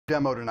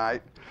demo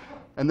tonight.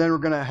 And then we're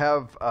going to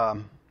have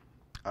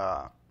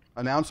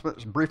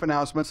announcements, brief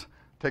announcements,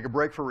 take a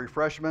break for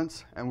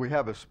refreshments, and we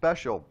have a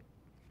special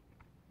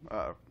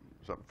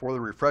for the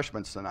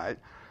refreshments tonight.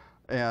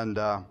 And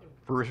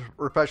for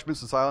refreshments,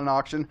 the silent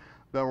auction.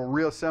 Then we'll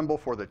reassemble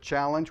for the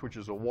challenge, which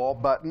is a wall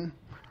button,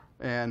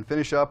 and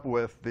finish up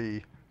with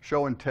the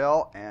show and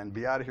tell and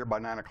be out of here by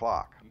 9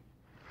 o'clock.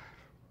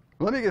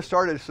 Let me get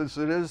started since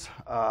it is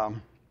a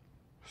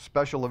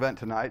special event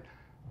tonight.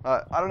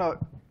 I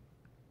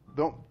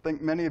don't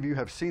think many of you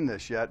have seen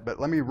this yet, but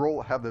let me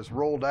have this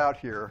rolled out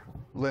here,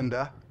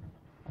 Linda.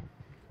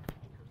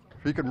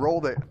 If you can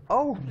roll the,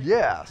 oh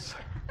yes.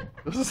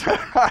 This is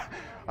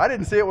I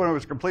didn't see it when it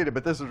was completed,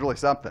 but this is really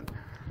something.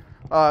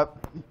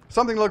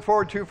 Something to look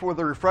forward to for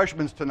the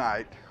refreshments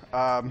tonight.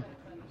 You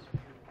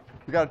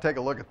got to take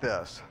a look at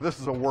this. This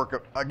is a work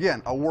of,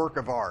 again, a work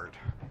of art.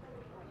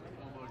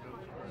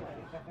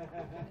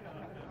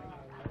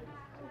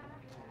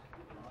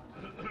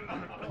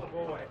 Oh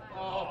boy.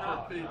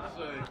 Oh, for Pete's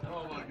sake.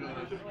 Oh my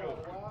goodness.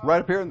 Right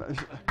up here in the,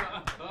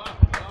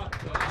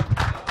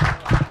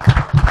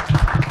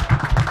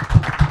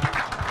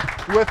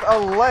 with a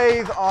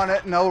lathe on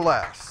it, no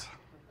less.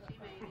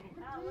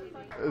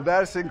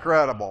 That's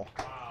incredible.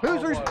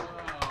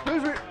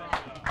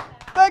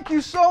 Thank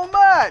you so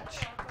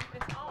much.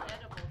 It's all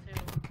edible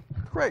too.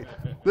 Great.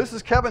 This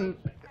is Kevin,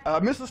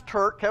 Mrs.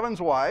 Turk,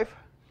 Kevin's wife.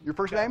 Your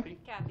first name?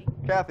 Kathy.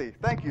 Kathy.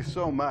 Thank you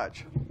so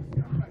much.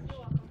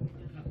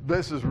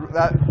 This is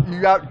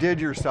you outdid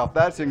yourself.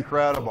 That's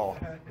incredible.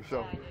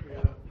 So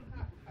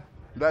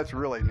that's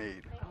really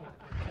neat.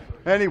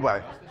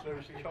 Anyway.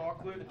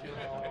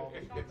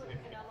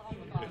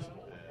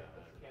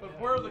 But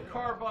where are the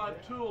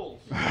carbide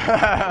tools?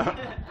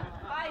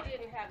 I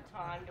didn't have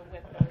time to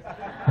whip those.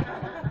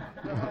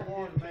 How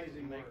long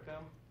amazing make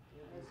them?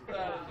 That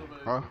is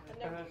amazing. Huh?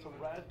 And that's a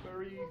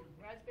raspberry.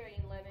 Raspberry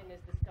and lemon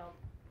is the stump,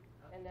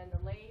 and then the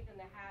lathe and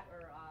the hat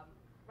are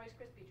Rice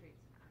Krispie treats.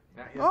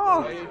 Now,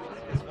 Oh.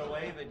 is the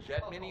lathe a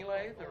jet mini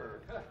lathe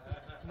or?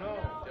 No.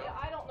 Yeah,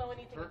 I don't know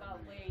anything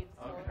about lathes,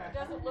 so it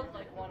doesn't look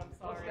like one. I'm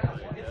sorry.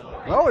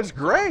 Oh, it's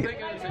great. I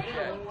know it's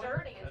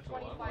dirty. It's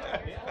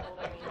 25 years old.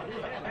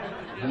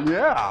 I mean.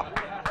 Yeah.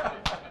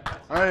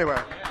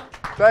 Anyway,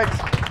 thanks.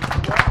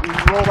 You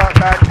can roll that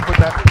back and put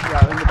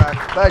that in the back.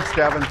 Thanks,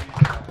 Kevin.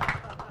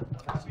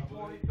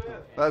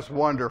 That's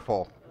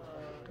wonderful.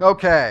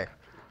 Okay.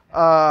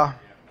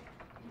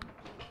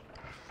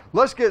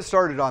 Let's get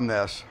started on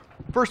this.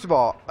 First of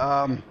all,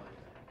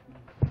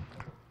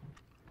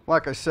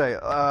 like I say,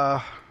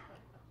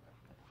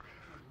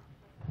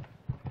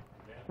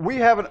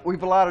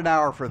 we've allowed an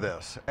hour for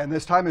this, and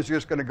this time is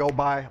just going to go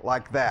by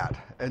like that.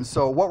 And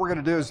so what we're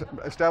going to do is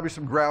establish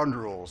some ground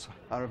rules.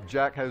 I don't know if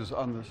Jack has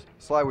on the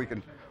slide, we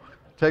can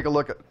take a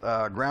look at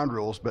ground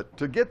rules, but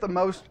to get the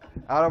most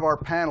out of our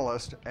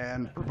panelists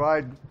and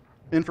provide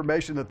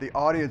information that the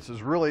audience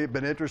has really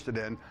been interested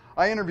in,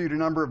 I interviewed a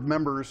number of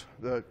members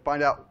to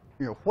find out,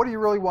 what do you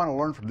really want to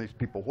learn from these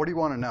people? What do you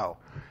want to know?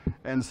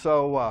 And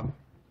so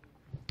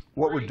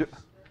what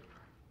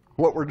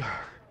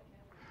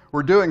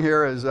we're doing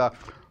here is,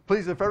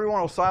 please, if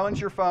everyone will silence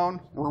your phone,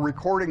 we're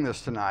recording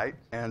this tonight,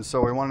 and so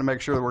we want to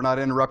make sure that we're not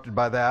interrupted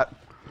by that.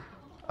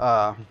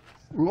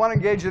 We want to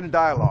engage in a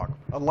dialogue,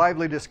 a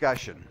lively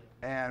discussion,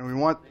 and we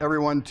want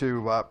everyone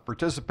to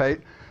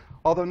participate,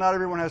 although not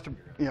everyone has to,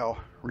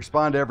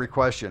 respond to every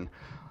question.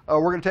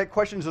 We're going to take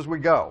questions as we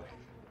go.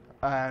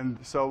 And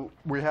so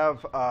we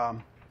have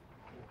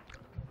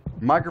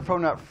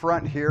microphone up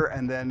front here,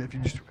 and then if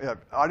you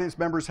audience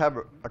members have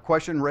a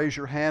question, raise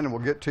your hand and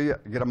we'll get to you,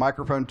 get a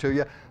microphone to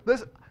you.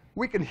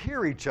 We can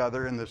hear each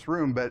other in this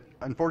room, but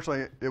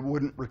unfortunately it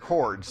wouldn't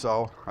record,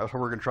 so that's why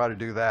we're going to try to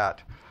do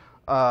that.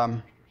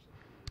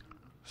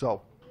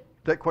 So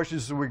take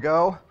questions as we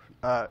go.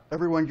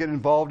 Everyone get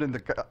involved in the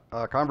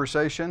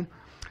conversation.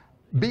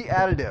 Be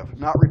additive,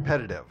 not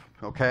repetitive,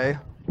 okay?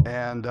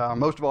 And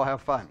most of all,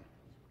 have fun.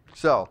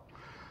 So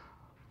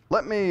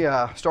let me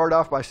start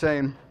off by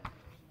saying,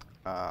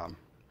 on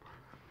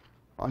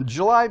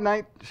July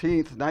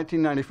 19th,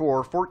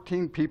 1994,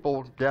 14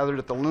 people gathered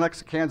at the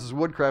Lenox, Kansas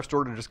Woodcraft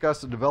store to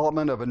discuss the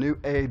development of a new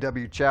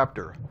AAW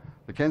chapter.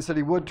 The Kansas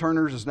City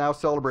Woodturners is now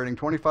celebrating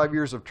 25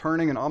 years of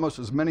turning and almost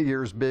as many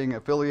years being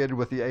affiliated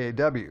with the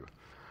AAW.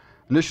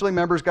 Initially,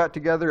 members got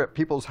together at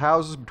people's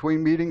houses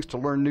between meetings to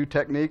learn new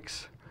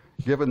techniques.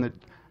 Given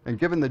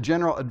the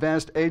general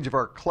advanced age of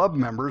our club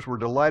members, we're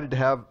delighted to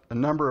have a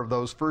number of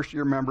those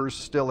first-year members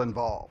still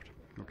involved.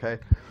 Okay,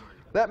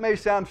 that may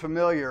sound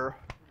familiar.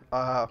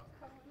 I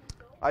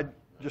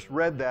just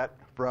read that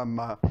from.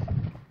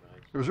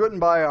 It was written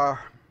by our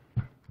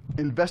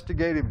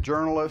investigative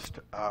journalist,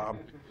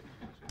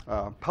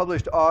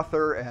 published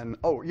author, and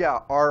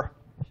our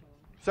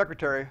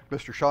secretary,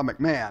 Mr. Shaw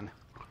McMahon,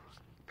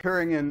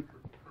 appearing in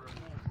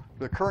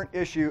the current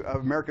issue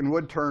of American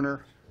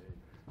Woodturner,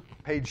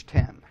 page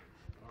 10.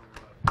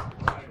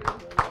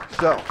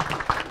 So,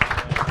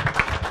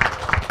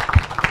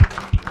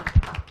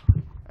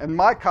 and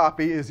my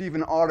copy is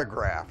even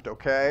autographed,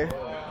 okay?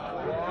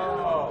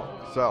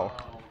 So,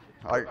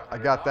 I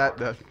got that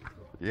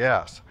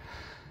Yes.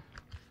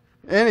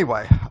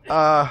 Anyway,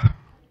 like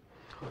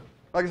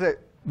I say,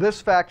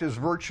 this fact is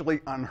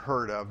virtually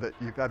unheard of, that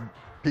you've had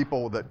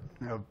people that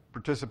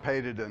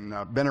participated and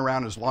been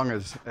around as long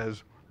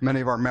as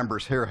many of our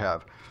members here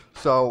have.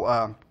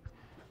 So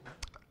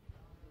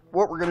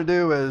what we're going to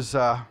do is,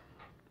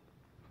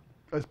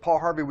 as Paul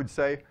Harvey would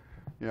say,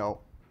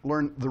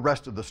 learn the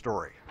rest of the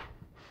story.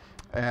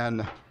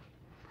 And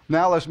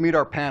now let's meet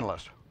our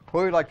panelists.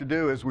 What we'd like to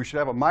do is we should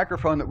have a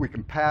microphone that we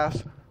can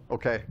pass.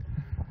 Okay.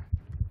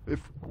 If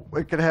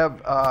we could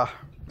have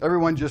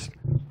everyone just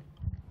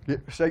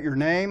state your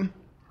name,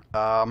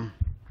 how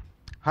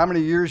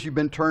many years you've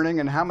been turning,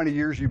 and how many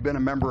years you've been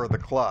a member of the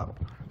club.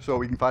 So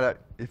we can find out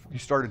if you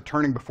started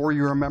turning before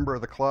you were a member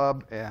of the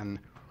club, and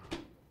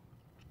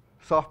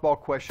softball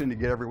question to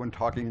get everyone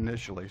talking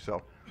initially.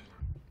 So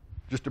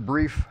just a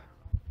brief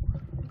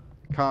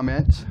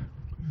comments.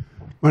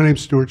 My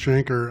name's Stuart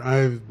Shanker.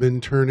 I've been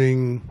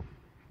turning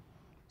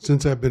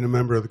since I've been a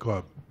member of the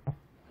club.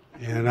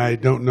 And I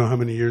don't know how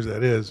many years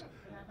that is,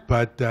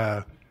 but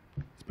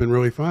it's been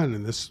really fun,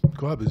 and this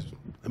club is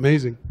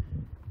amazing.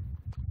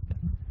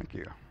 Thank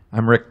you.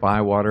 I'm Rick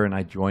Bywater, and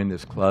I joined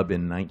this club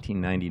in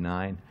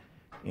 1999.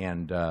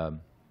 And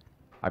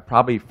I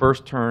probably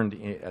first turned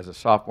as a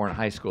sophomore in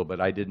high school, but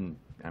I didn't,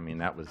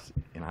 that was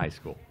in high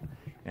school.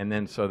 And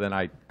then, then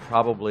I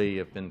probably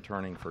have been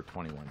turning for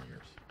 21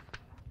 years.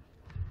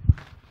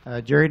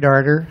 Jerry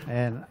Darter,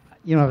 and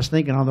I was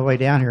thinking on the way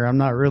down here, I'm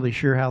not really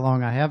sure how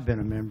long I have been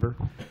a member,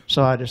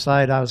 so I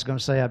decided I was going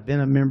to say I've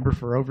been a member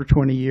for over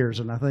 20 years,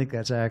 and I think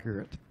that's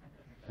accurate.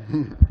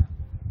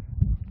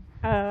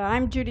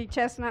 I'm Judy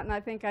Chestnut, and I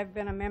think I've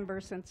been a member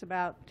since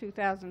about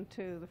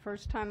 2002. The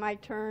first time I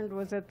turned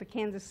was at the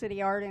Kansas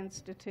City Art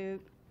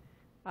Institute.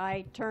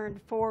 I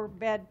turned 4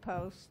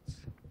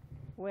 bedposts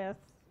with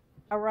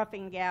a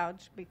roughing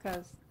gouge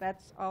because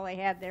that's all they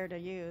had there to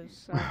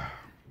use, so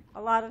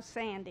a lot of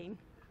sanding.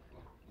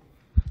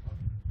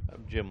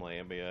 I'm Jim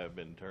Lambie. I've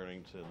been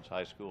turning since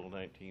high school in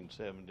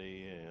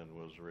 1970 and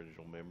was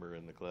original member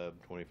in the club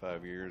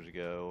 25 years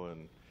ago.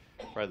 And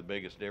probably the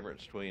biggest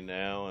difference between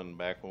now and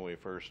back when we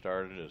first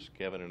started is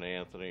Kevin and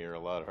Anthony are a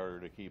lot harder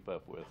to keep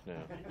up with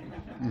now.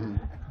 Mm-hmm.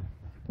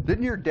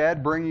 Didn't your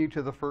dad bring you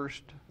to the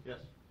first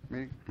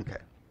meeting? Okay.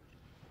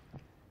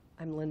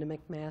 I'm Linda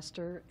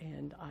McMaster,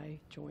 and I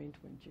joined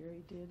when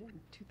Jerry did in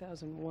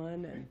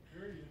 2001. And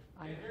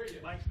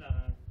Mike's not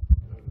on.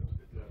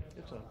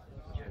 It's on.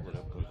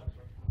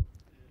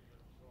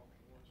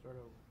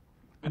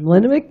 I'm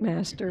Linda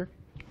McMaster,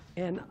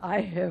 and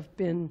I have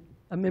been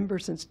a member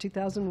since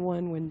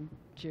 2001 when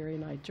Jerry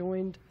and I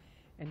joined,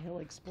 and he'll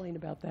explain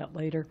about that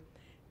later.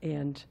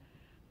 And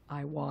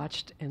I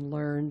watched and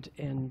learned,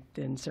 and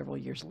then several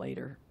years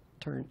later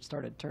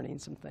started turning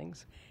some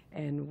things.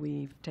 And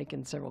we've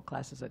taken several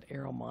classes at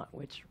Arrowmont,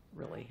 which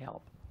really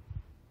help.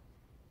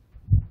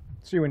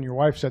 See, when your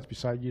wife sits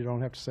beside you, you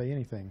don't have to say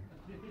anything.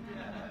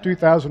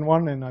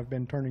 2001, and I've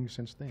been turning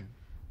since then.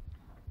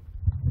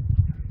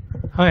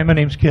 Hi, my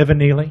name's Kevin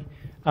Neely.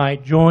 I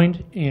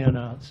joined in,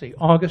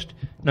 August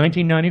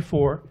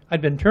 1994.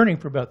 I'd been turning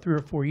for about 3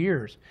 or 4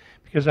 years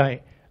because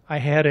I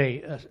had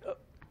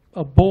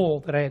a bowl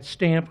that I had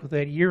stamped with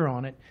that year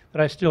on it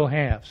that I still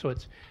have. So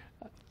it's,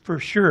 for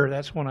sure,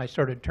 that's when I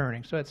started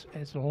turning. So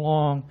it's a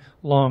long,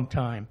 long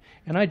time.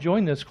 And I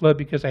joined this club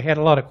because I had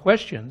a lot of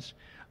questions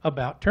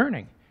about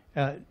turning.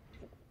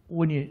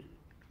 When you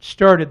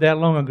started that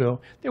long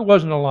ago, there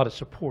wasn't a lot of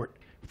support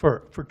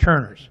for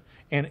turners.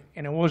 And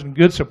it wasn't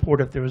good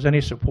support if there was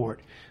any support.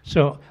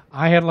 So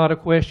I had a lot of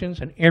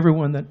questions, and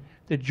everyone that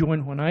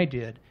joined when I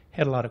did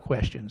had a lot of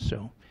questions.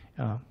 So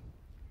I'm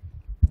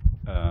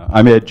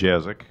Ed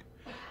Jazik,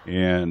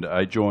 and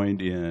I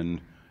joined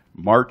in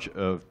March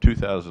of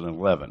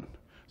 2011.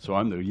 So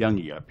I'm the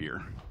youngie up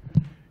here.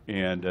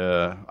 And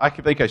I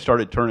think I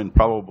started turning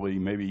probably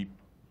maybe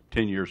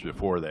 10 years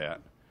before that.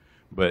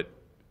 But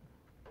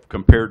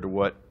compared to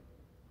what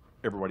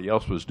everybody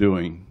else was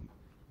doing,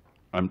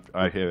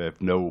 I have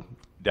no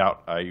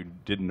doubt I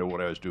didn't know what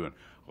I was doing.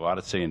 A lot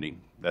of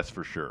sanding, that's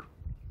for sure.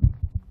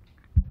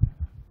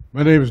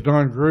 My name is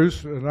Don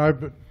Gruce, and I've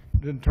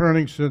been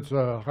turning since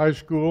high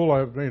school.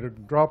 I've made a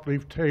drop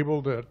leaf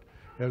table that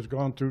has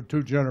gone through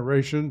 2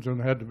 generations and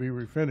had to be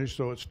refinished,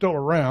 so it's still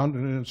around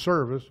and in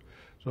service.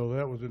 So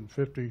that was in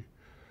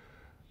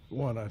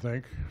 51, I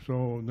think.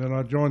 So then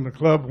I joined the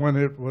club when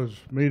it was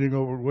meeting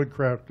over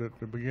Woodcraft at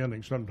the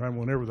beginning, sometime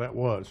whenever that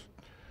was.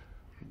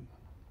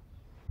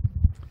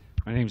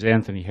 My name's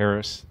Anthony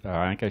Harris.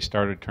 I think I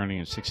started turning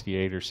in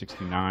 68 or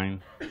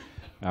 69.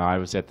 I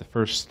was at the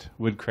first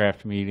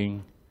Woodcraft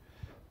meeting.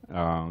 The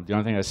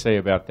only thing I say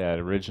about that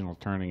original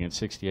turning in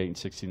 68 and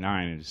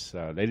 69 is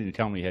they didn't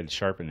tell me you had to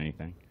sharpen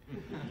anything.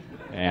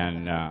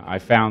 And I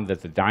found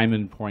that the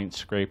diamond point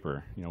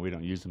scraper, we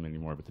don't use them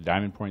anymore, but the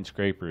diamond point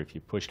scraper, if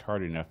you pushed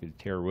hard enough, it'd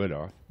tear wood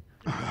off.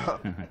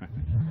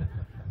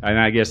 And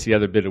I guess the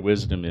other bit of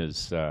wisdom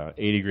is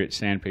 80 grit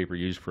sandpaper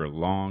used for a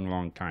long,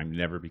 long time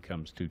never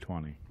becomes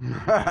 220.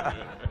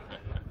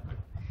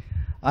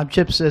 I'm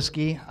Chip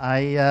Siskey.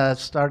 I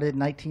started in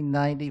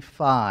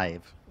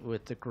 1995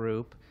 with the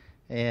group.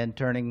 And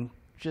turning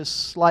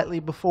just slightly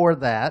before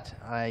that,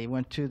 I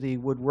went to the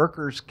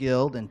Woodworkers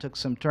Guild and took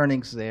some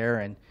turnings there,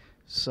 and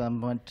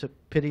someone took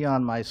pity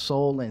on my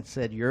soul and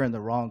said, "You're in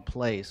the wrong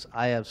place.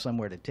 I have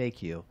somewhere to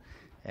take you."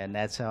 And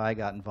that's how I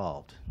got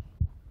involved.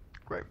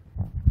 Great.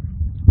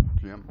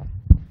 Jim?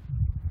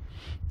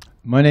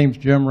 My name's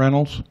Jim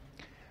Reynolds.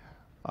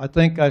 I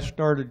think I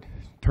started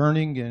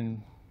turning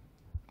and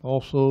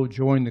also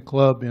joined the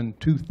club in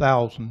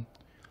 2000.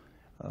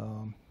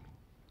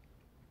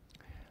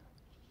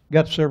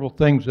 Got several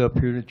things up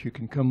here that you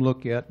can come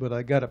look at, but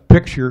I got a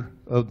picture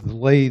of the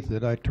lathe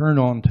that I turn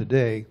on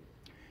today.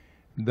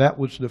 That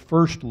was the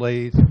first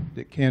lathe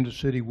that Kansas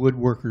City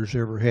Woodworkers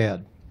ever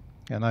had,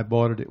 and I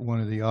bought it at one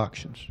of the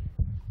auctions.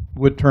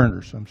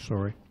 Woodturners, I'm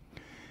sorry.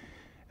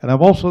 And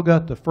I've also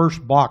got the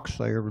first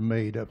box I ever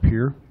made up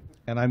here,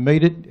 and I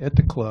made it at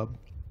the club.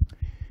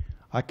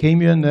 I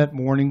came in that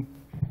morning,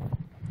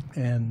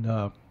 and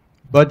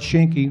Bud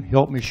Schinke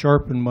helped me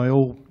sharpen my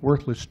old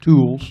worthless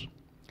tools.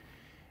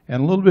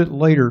 And a little bit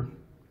later,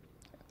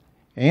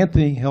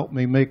 Anthony helped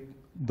me make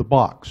the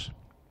box.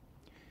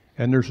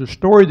 And there's a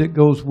story that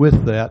goes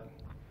with that.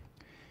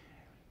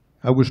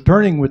 I was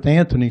turning with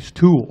Anthony's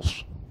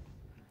tools.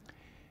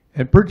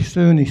 And pretty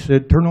soon he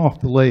said, "Turn off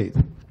the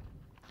lathe."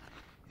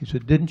 He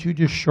said, "Didn't you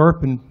just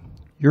sharpen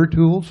your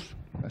tools?"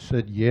 I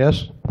said,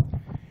 "Yes."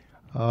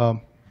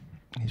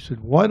 He said,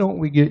 "Why don't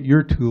we get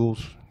your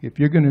tools? If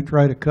you're going to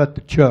try to cut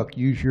the chuck,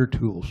 use your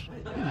tools."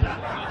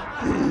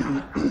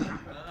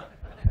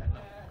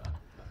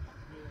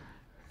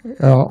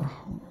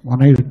 My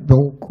name is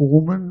Bill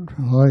Coolman.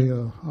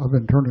 I've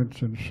been turning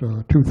since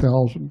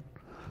 2000.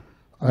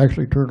 I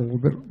actually turned a little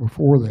bit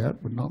before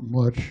that, but not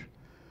much.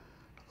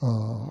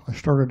 I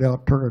started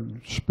out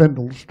turning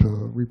spindles to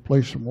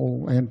replace some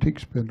old antique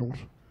spindles,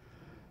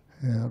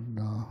 and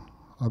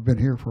I've been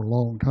here for a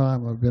long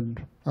time.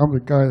 I'm the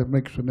guy that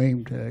makes the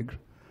name tags.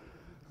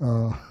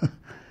 When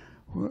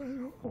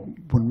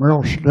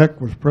Merrill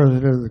Schneck was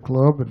president of the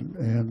club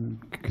and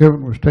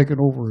Kevin was taking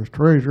over as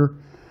treasurer,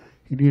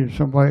 he needed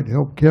somebody to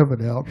help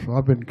Kevin out, so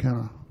I've been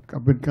kind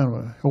of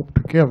a help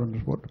to Kevin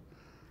is what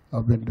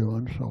I've been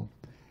doing. So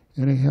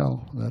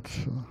anyhow,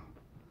 that's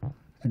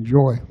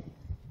enjoy.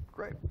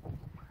 Great.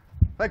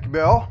 Thank you,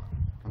 Bill.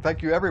 And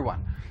thank you,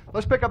 everyone.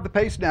 Let's pick up the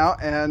pace now,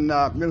 and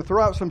I'm going to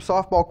throw out some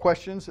softball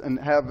questions and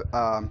have,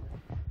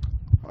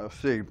 let's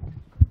see.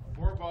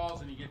 4 balls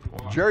and you get to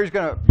walk. Jerry's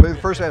going to be the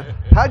first.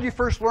 How did you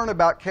first learn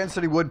about Kansas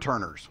City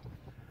Woodturners?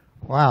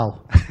 Wow.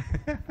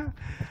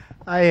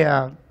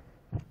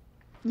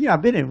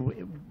 I've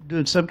been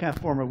doing some kind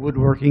of form of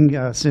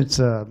woodworking since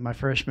my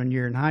freshman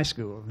year in high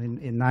school,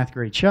 in ninth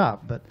grade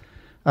shop. But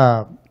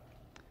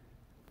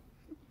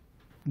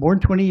more than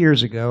 20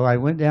 years ago, I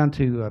went down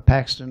to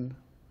Paxton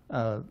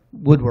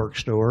Woodwork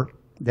Store,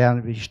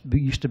 down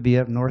used to be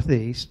up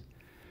northeast,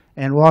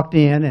 and walked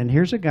in, and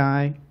here's a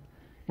guy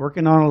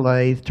working on a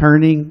lathe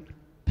turning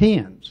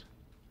pins.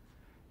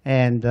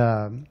 And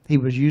he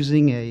was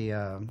using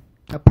a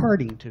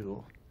parting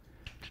tool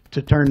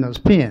to turn those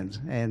pins.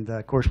 And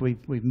of course,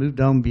 we've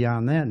moved on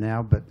beyond that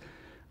now, but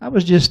I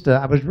was just,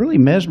 I was really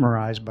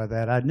mesmerized by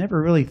that. I'd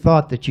never really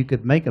thought that you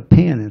could make a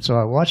pin. And so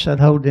I watched that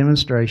whole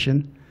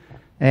demonstration.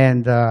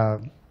 And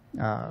when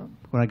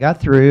I got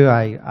through,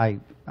 I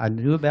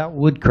knew about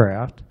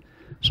woodcraft.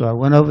 So I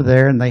went over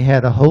there, and they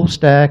had a whole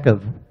stack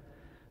of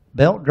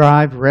belt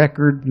drive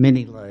record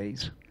mini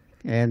lathes.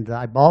 And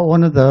I bought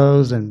one of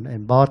those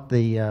and bought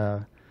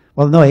the,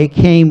 well, no, it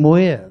came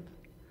with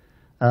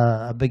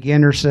a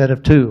beginner set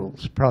of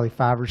tools, probably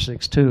 5 or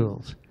 6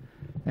 tools.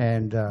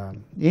 And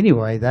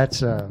anyway, that's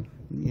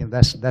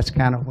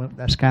kind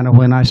of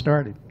when I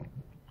started.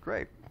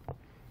 Great.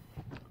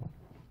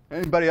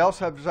 Anybody else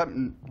have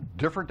something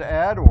different to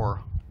add,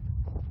 or?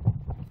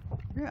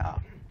 Yeah.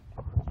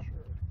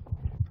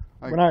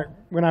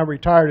 When I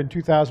retired in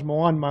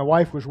 2001, my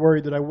wife was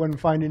worried that I wouldn't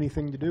find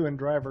anything to do and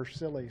drive her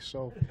silly.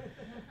 So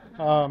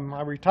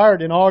I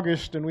retired in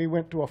August, and we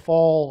went to a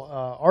fall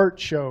art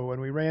show,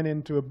 and we ran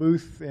into a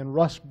booth, and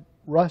Russ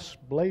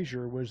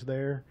Blazier was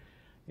there,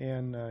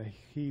 and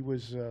he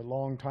was a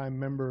longtime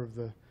member of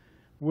the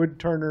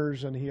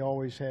Woodturners, and he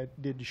always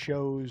did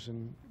shows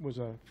and was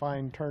a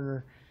fine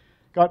turner.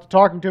 Got to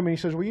talking to him, and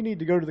he says, "Well, you need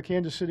to go to the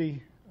Kansas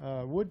City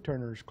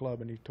Woodturners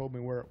Club," and he told me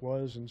where it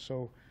was, and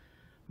so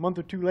a month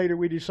or two later,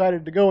 we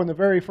decided to go, and the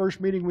very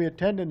first meeting we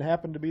attended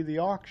happened to be the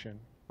auction.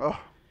 Oh.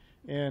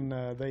 And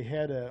they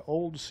had an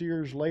old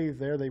Sears lathe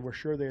there they were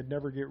sure they'd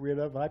never get rid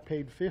of. I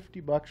paid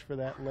 $50 for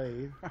that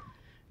lathe.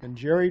 And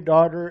Jerry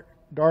Darter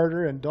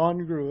and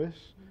Don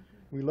Gruis,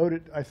 we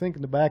loaded, I think,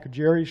 in the back of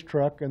Jerry's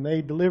truck, and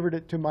they delivered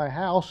it to my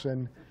house,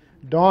 and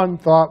Don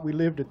thought we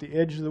lived at the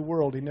edge of the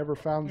world. He never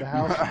found the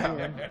house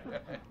again.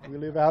 We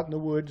live out in the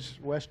woods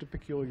west of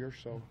Peculiar,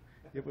 so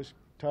it was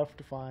tough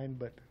to find,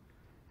 but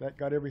that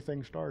got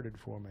everything started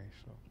for me.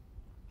 So.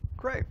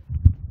 Great.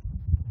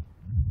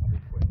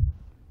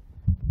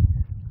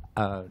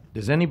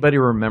 Does anybody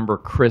remember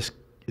Chris,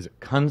 is it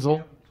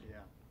Kunzel? Yeah.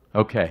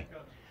 Okay.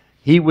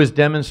 He was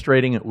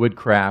demonstrating at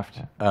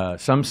Woodcraft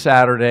some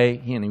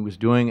Saturday, and he was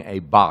doing a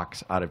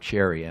box out of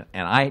cherry. And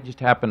I just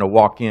happened to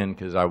walk in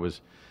because I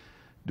was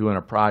doing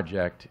a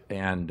project,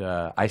 and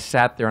I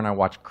sat there and I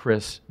watched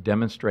Chris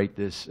demonstrate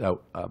this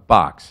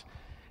box.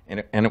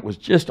 And it was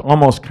just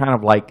almost kind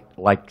of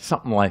like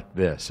something like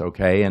this,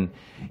 okay? And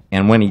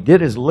when he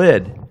did his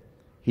lid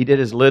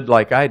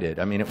like I did.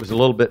 I mean, it was a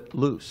little bit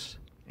loose.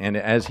 And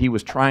as he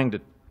was trying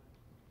to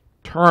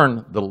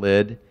turn the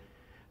lid,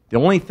 the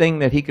only thing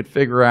that he could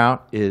figure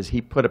out is he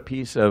put a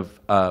piece of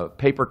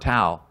paper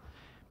towel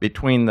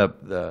between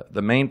the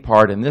main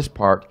part and this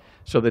part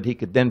so that he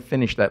could then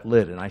finish that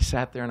lid. And I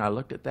sat there and I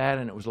looked at that,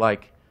 and it was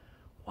like,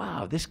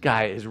 wow, this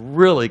guy is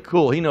really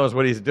cool. He knows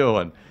what he's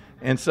doing.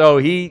 And so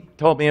he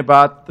told me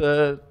about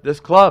this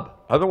club.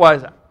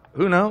 Otherwise,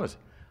 who knows?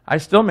 I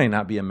still may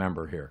not be a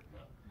member here.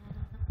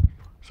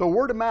 So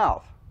word of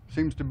mouth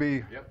seems to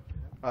be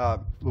the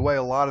way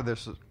a lot of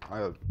this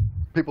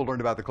people learned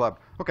about the club.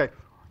 Okay,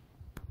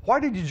 why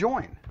did you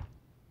join?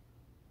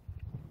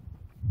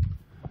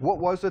 What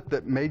was it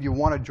that made you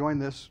want to join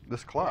this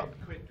club?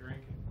 Quit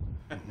drinking.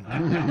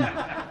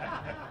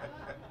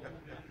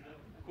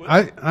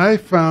 I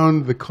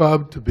found the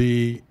club to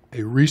be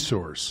a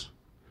resource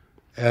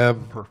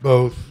of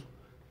both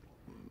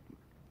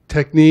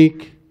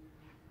technique,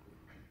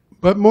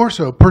 but more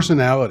so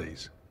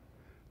personalities.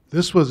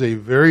 This was a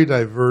very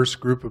diverse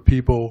group of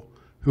people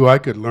who I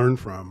could learn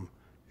from,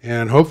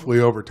 and hopefully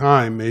over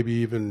time maybe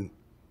even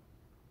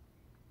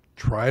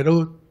try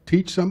to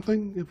teach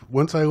something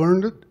once I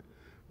learned it.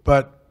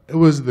 But it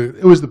was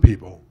the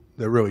people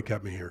that really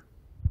kept me here.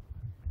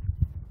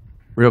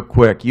 Real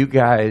quick, you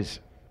guys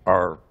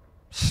are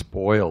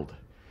spoiled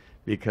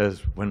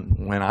because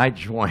when I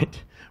joined,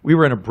 we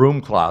were in a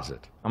broom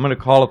closet. I'm going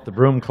to call it the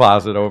broom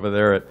closet over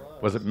there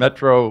at, was it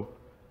Metro?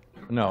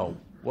 No.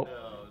 What?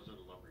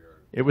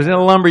 It was in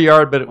a lumber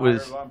yard, but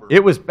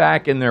it was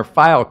back in their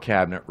file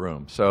cabinet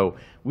room. So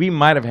we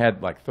might have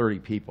had like 30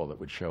 people that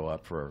would show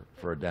up for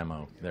a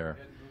demo there.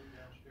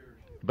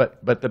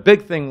 But the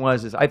big thing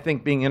is I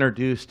think being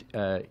introduced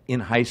in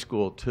high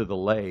school to the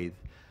lathe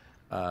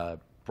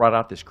brought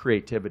out this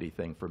creativity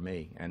thing for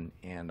me,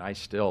 and I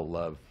still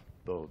love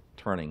the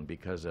turning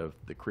because of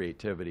the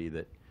creativity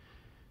that,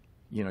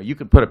 you know, you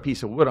could put a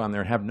piece of wood on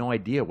there and have no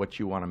idea what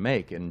you want to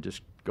make and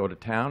just go to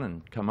town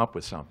and come up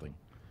with something.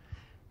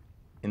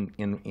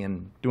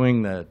 In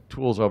doing the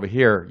tools over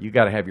here, you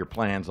got to have your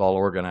plans all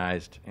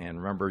organized, and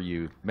remember,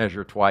 you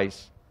measure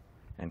twice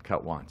and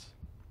cut once.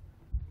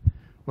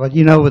 Well,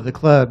 you know, with the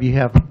club, you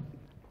have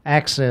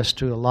access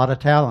to a lot of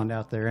talent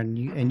out there, and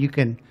you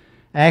can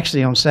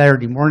actually on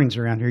Saturday mornings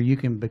around here, you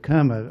can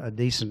become a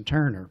decent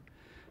turner,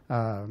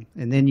 and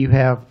then you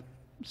have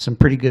some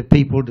pretty good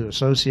people to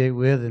associate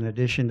with in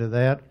addition to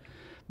that.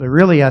 But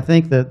really, I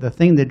think that the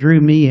thing that drew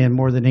me in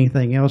more than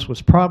anything else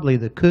was probably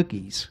the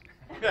cookies.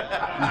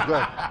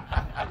 Good.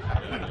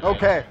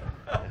 Okay.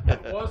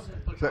 It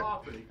wasn't the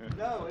coffee.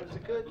 No, it was a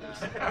good.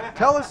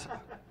 Tell us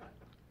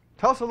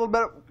a little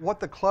bit what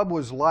the club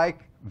was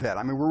like then.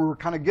 I mean, we were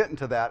kind of getting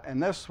to that,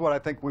 and this is what I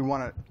think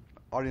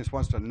audience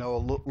wants to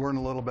know, learn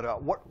a little bit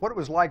about what it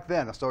was like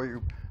then. So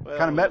you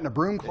kind of met in a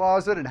broom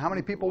closet, and how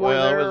many people were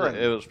there?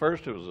 It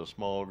was a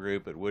small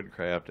group at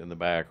Woodcraft in the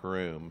back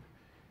room,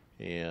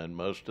 and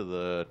most of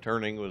the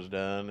turning was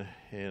done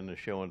in the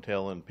show and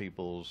tell in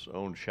people's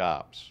own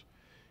shops,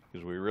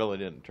 because we really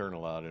didn't turn a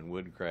lot in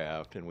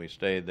Woodcraft, and we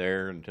stayed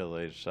there until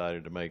they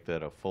decided to make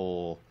that a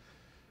full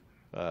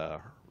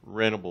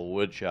rentable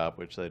wood shop,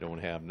 which they don't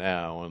have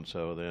now. And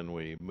so then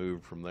we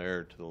moved from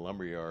there to the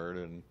lumberyard,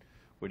 and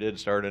we did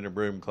start in a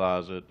broom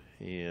closet,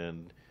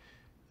 and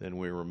then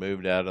we were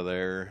moved out of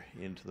there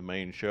into the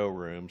main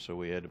showroom, so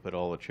we had to put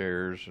all the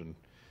chairs and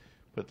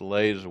put the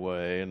lathes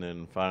away. And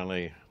then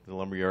finally the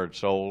lumberyard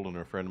sold, and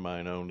a friend of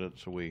mine owned it,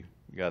 so we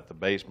got the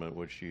basement,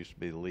 which used to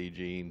be the Lee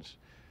Jeans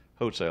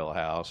wholesale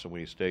house, and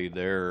we stayed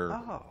there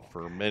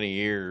for many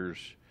years.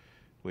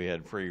 We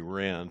had free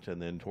rent,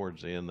 and then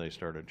towards the end they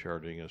started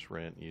charging us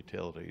rent and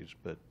utilities.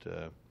 But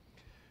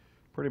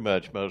pretty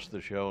much most of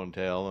the show and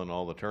tell and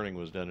all the turning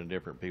was done in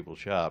different people's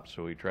shops,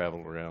 so we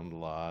traveled around a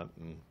lot,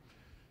 and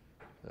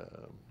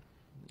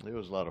it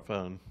was a lot of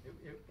fun.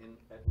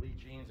 At Lee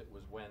Jeans, it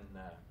was when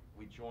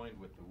we joined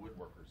with the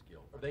Woodworkers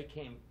Guild. Or they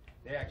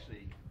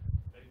actually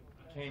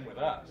came with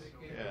us.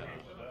 Yeah.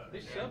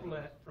 They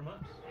sublet from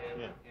us.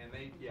 And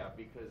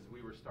because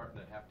we were starting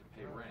to have to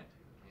pay rent,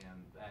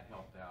 and that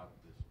helped out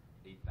this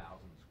 8,000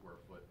 square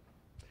foot.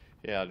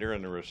 Yeah,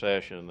 during the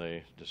recession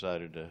they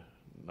decided to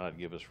not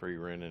give us free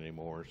rent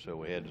anymore, so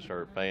we had to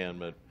start paying,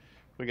 but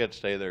we got to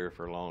stay there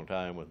for a long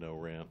time with no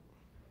rent.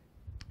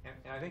 And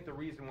I think the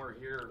reason we're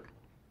here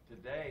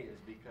today is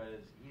because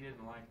he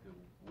didn't like the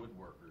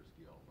Woodworkers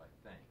Guild, I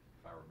think,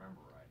 if I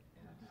remember right,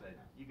 and said,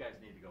 you guys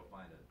need to go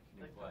find a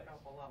new place. They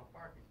took up a lot of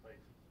parking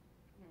places.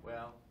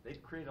 Well,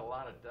 they'd create a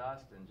lot of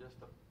dust, and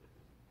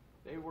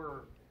they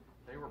were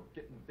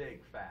getting big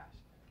fast.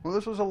 Well,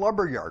 this was a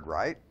lumber yard,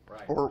 right?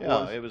 Right. Or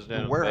Yeah, it was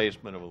down in the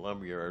basement of a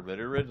lumberyard, but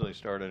it originally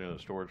started in a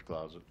storage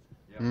closet.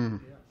 Yep. Mm.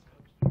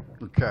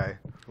 Okay.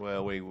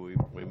 Well, we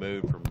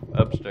moved from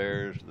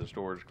upstairs to the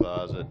storage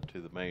closet to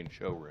the main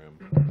showroom,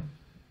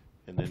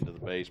 and then to the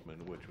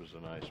basement, which was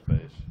a nice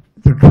space.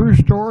 The true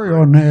story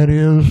on that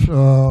is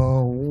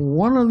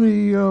one of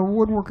the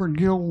Woodworker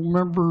Guild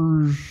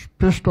members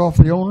pissed off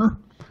the owner,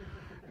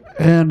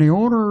 and the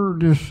owner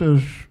just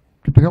says,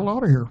 "Get the hell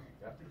out of here."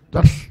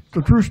 That's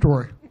the true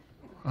story.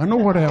 I know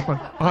what happened.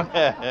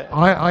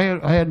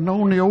 I had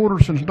known the owner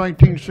since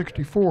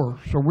 1964,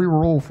 so we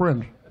were old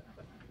friends.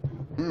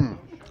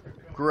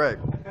 Great.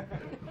 The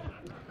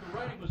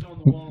writing was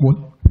on the wall,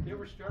 though. They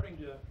were starting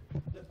to,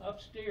 the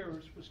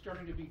upstairs was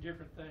starting to be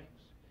different things.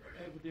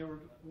 They were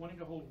wanting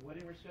to hold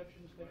wedding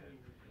receptions there,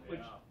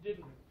 which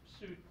didn't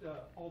suit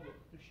all the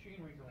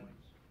machinery noise.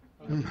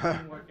 It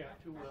didn't work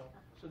out too well.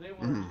 So they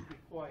wanted it to be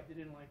quiet. They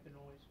didn't like the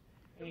noise.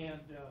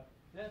 And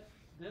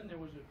then there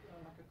was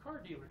like a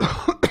car dealer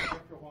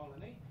after a while,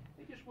 and they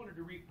just wanted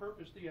to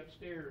repurpose the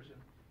upstairs,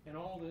 and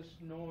all this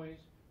noise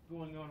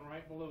going on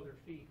right below their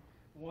feet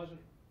wasn't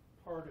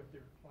part of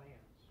their plans.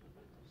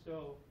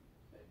 So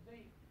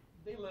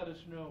they let us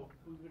know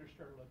we better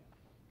start looking.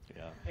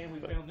 Yeah. And we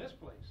found this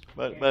place.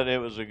 But it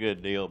was a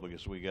good deal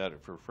because we got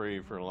it for free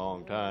for a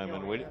long time,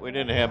 and we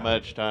didn't have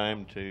much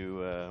time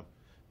to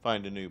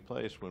find a new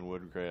place when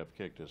Woodcraft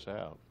kicked us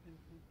out.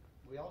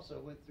 We also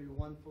went through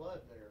one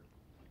flood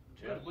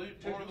there. At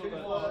least Two one of the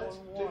floods.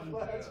 one. Two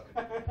floods.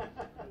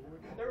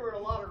 There were a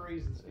lot of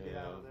reasons to get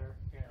out of there.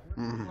 Yeah,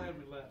 we're glad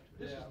we left.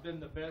 This has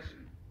been the best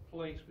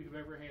place we've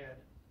ever had.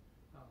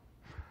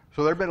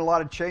 So there have been a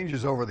lot of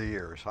changes over the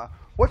years. Huh?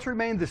 What's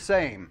remained the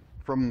same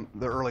from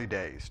the early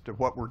days to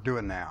what we're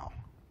doing now?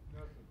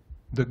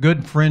 The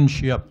good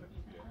friendship.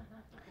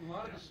 A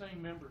lot of the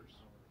same members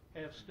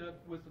have stuck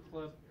with the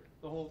club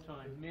the whole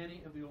time.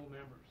 Many of the old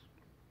members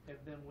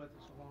have been with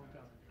us a long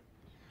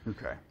time.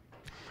 Okay.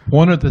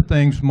 One of the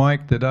things,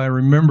 Mike, that I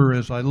remember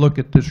as I look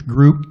at this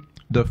group,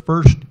 the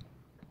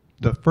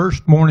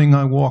first morning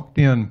I walked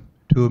in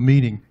to a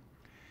meeting,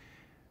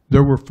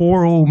 there were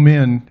 4 old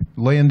men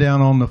laying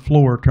down on the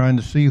floor trying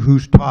to see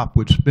whose top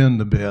would spin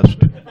the best.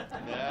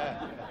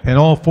 And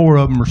all 4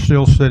 of them are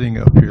still sitting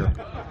up here.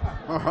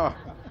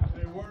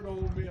 They weren't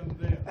old men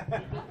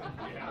then.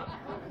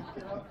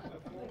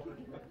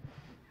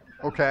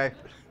 Okay.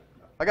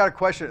 I got a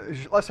question.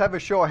 Let's have a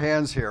show of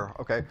hands here.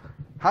 Okay.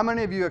 How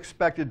many of you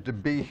expected to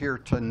be here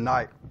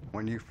tonight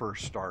when you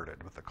first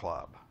started with the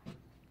club?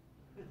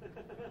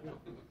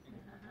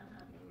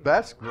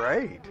 That's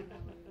great.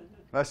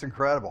 That's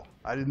incredible.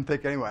 I didn't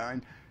think anyway. I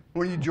mean,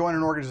 when you join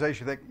an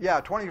organization, you think, yeah,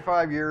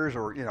 25 years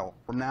or,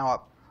 from now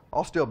up,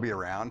 I'll still be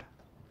around.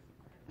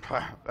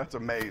 That's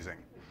amazing.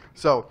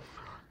 So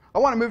I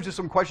want to move to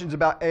some questions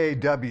about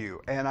AAW.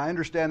 And I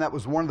understand that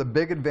was one of the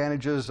big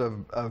advantages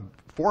of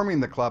forming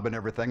the club and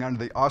everything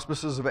under the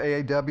auspices of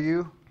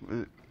AAW.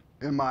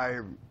 Am I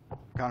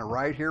kind of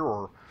right here,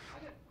 or?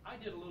 I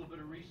did a little bit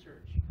of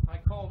research. I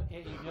called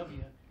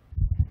AAW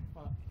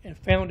and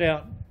found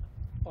out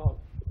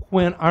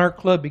when our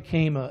club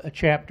became a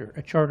chapter,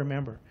 a charter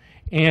member.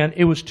 And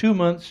it was 2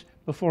 months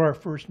before our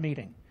first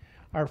meeting.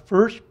 Our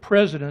first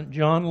president,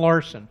 John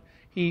Larson,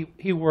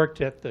 he worked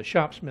at the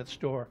Shopsmith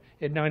store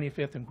at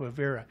 95th and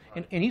Quivira.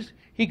 And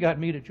he got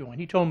me to join.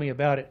 He told me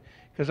about it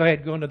because I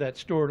had gone to that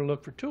store to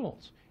look for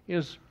tools.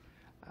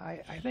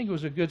 I think it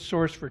was a good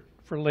source for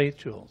lathe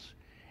tools.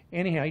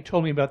 Anyhow, he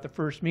told me about the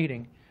first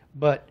meeting,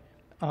 but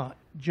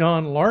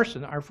John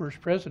Larson, our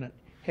first president,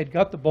 had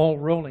got the ball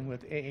rolling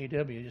with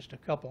AAW just a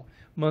couple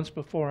months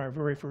before our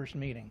very first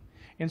meeting.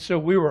 And so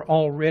we were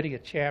already a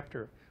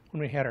chapter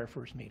when we had our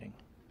first meeting.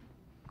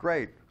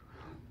 Great.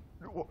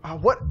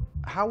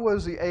 How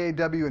was the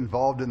AAW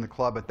involved in the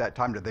club at that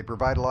time? Did they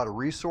provide a lot of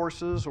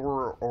resources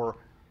or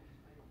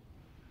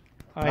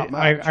not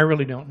much? I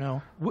really don't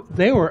know.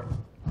 They were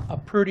a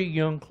pretty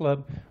young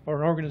club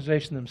or an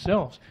organization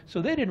themselves,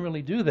 so they didn't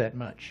really do that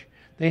much.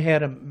 They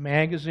had a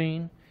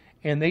magazine,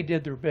 and they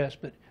did their best,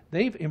 but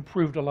they've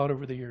improved a lot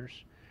over the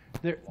years.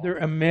 They're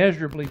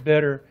immeasurably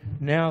better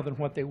now than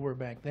what they were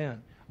back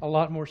then. A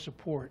lot more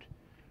support.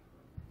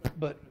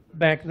 But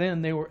back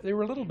then, they were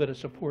a little bit of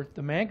support.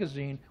 The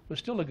magazine was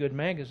still a good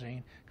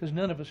magazine because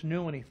none of us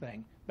knew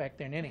anything back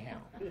then anyhow.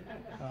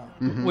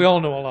 We all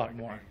know a lot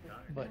more,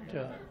 but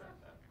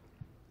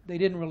they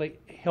didn't really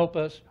help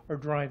us or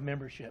drive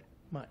membership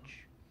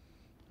much.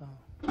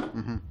 I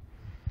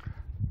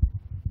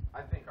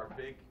think our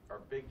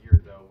big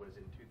year though was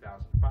in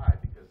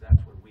 2005 because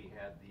that's when we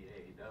had the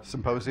AAW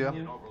Symposium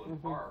in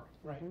Overland Park,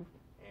 right? And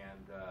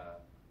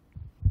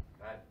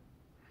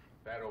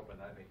that opened,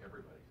 I think,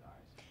 everybody's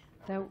eyes.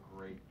 That was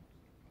great.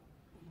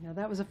 Now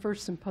that was the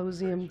first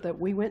symposium that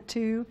we went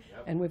to,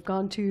 and we've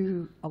gone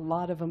to a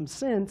lot of them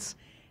since,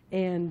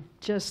 and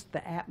just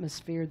the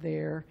atmosphere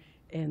there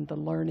and the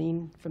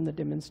learning from the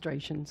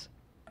demonstrations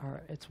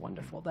it's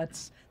wonderful.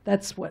 That's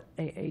what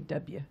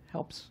AAW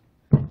helps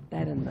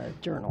that in the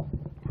journal.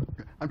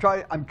 I'm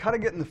kind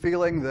of getting the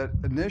feeling that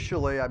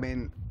initially, I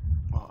mean,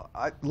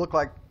 it looked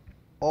like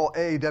all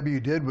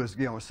AAW did was,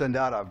 send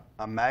out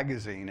a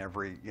magazine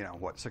every,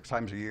 6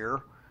 times a year,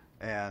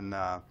 and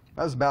that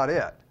was about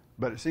it.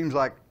 But it seems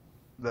like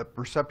the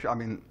perception, I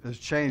mean, has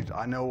changed.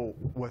 I know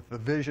with the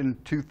Vision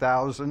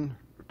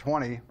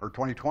 2020 or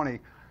 2020,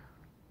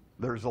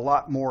 there's a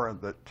lot more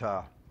that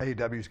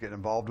AEWs get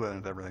involved with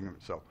and everything.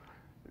 So,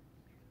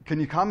 can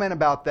you comment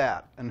about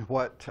that and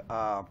what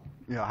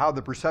you know, how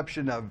the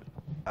perception of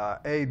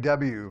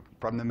AEW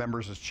from the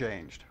members has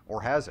changed,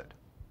 or has it?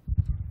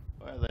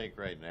 Well, I think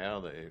right now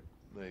they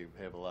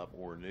have a lot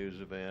more news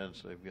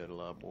events. They've got a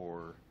lot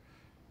more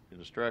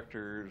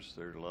instructors.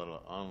 There's a lot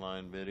of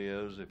online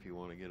videos if you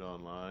want to get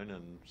online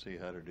and see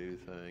how to do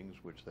things,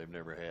 which they've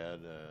never had.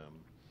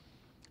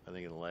 I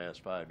think in the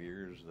last 5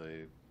 years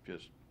they've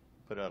just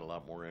put out a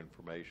lot more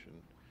information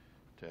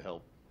to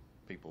help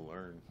people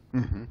learn.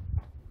 Mm-hmm.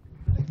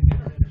 I think the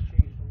internet has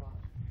changed a lot.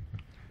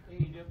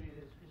 AEW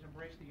has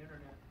embraced the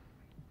internet.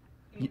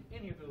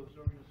 Any of those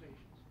organizations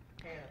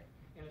have,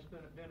 and it's been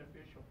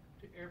beneficial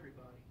to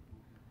everybody.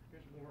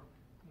 There's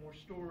more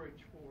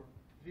storage for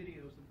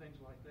videos and things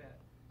like that,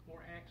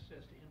 more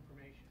access to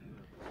information.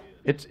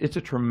 It's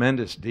a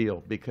tremendous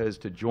deal, because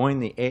to join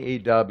the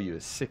AAW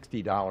is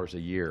 $60 a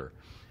year.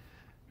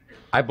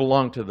 I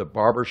belong to the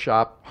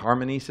Barbershop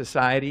Harmony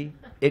Society.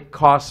 It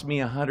costs me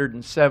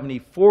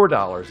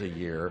 $174 a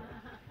year,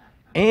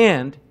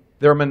 and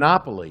they're a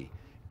monopoly.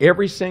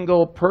 Every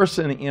single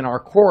person in our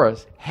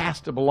chorus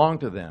has to belong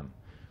to them.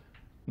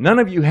 None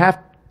of you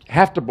have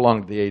to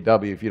belong to the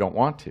AAW if you don't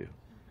want to.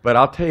 But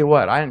I'll tell you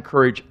what, I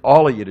encourage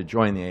all of you to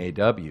join the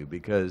AAW,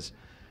 because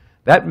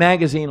that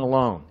magazine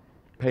alone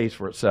pays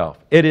for itself.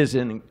 It is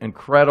an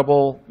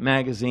incredible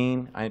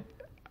magazine.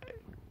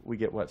 We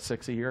get, what,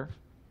 6 a year?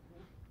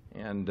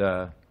 And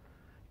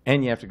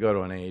you have to go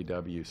to an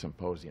AAW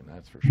symposium,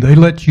 that's for sure. They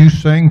let you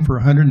sing for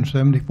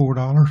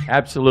 $174?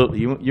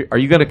 Absolutely. Are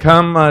you going to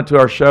come to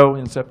our show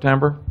in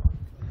September?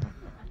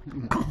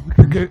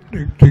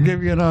 To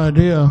give you an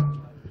idea,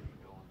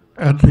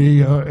 at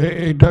the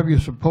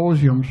AAW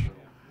symposiums,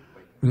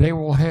 they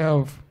will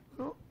have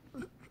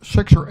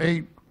 6 or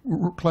 8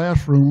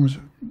 classrooms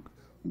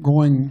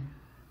going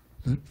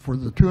for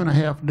the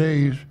 2.5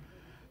 days,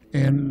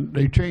 and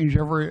they change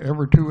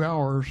every 2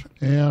 hours,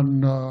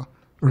 and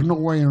there's no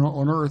way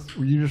on earth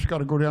where you just got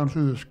to go down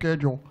through the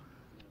schedule,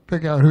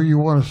 pick out who you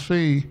want to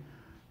see,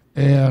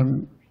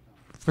 and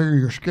figure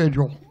your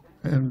schedule.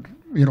 And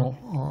you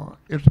know,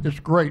 it's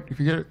great. If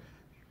you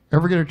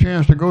ever get a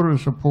chance to go to a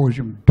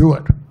symposium, do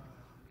it.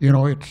 You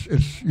know,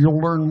 you'll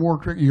learn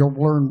more.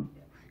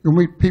 You'll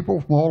meet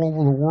people from all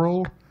over the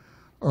world.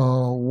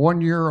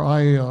 One year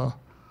I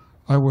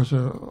was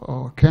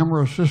a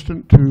camera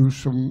assistant to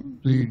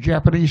the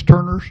Japanese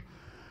turners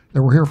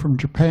that were here from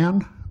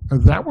Japan.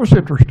 That was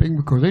interesting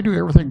because they do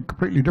everything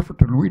completely different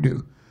than we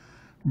do.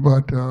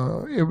 But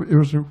it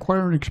was quite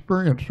an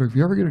experience. So if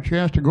you ever get a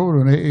chance to go to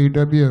an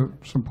AAW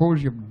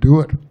symposium, do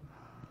it.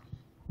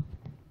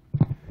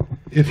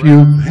 If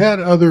you had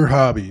other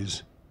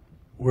hobbies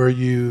where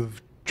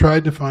you've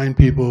tried to find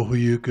people who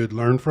you could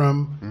learn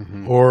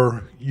from,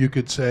 or you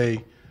could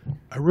say,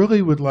 I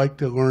really would like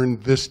to learn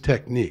this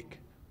technique,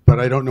 but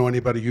I don't know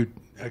anybody who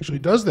actually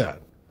does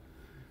that.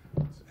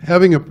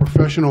 Having a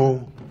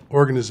professional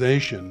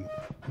organization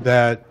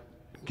that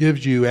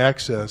gives you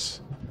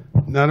access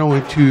not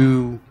only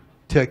to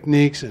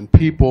techniques and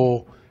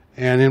people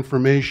and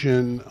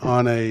information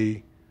on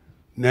a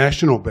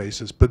national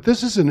basis, but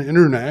this is an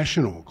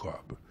international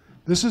club.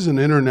 This is an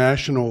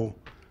international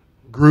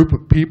group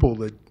of people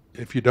that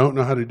if you don't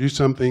know how to do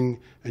something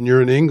and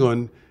you're in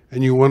England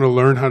and you want to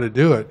learn how to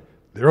do it,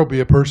 there will be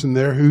a person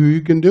there who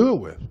you can do it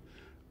with.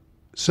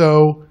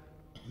 So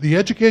the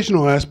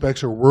educational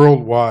aspects are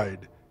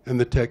worldwide, and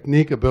the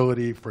technique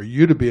ability for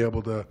you to be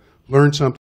able to learn something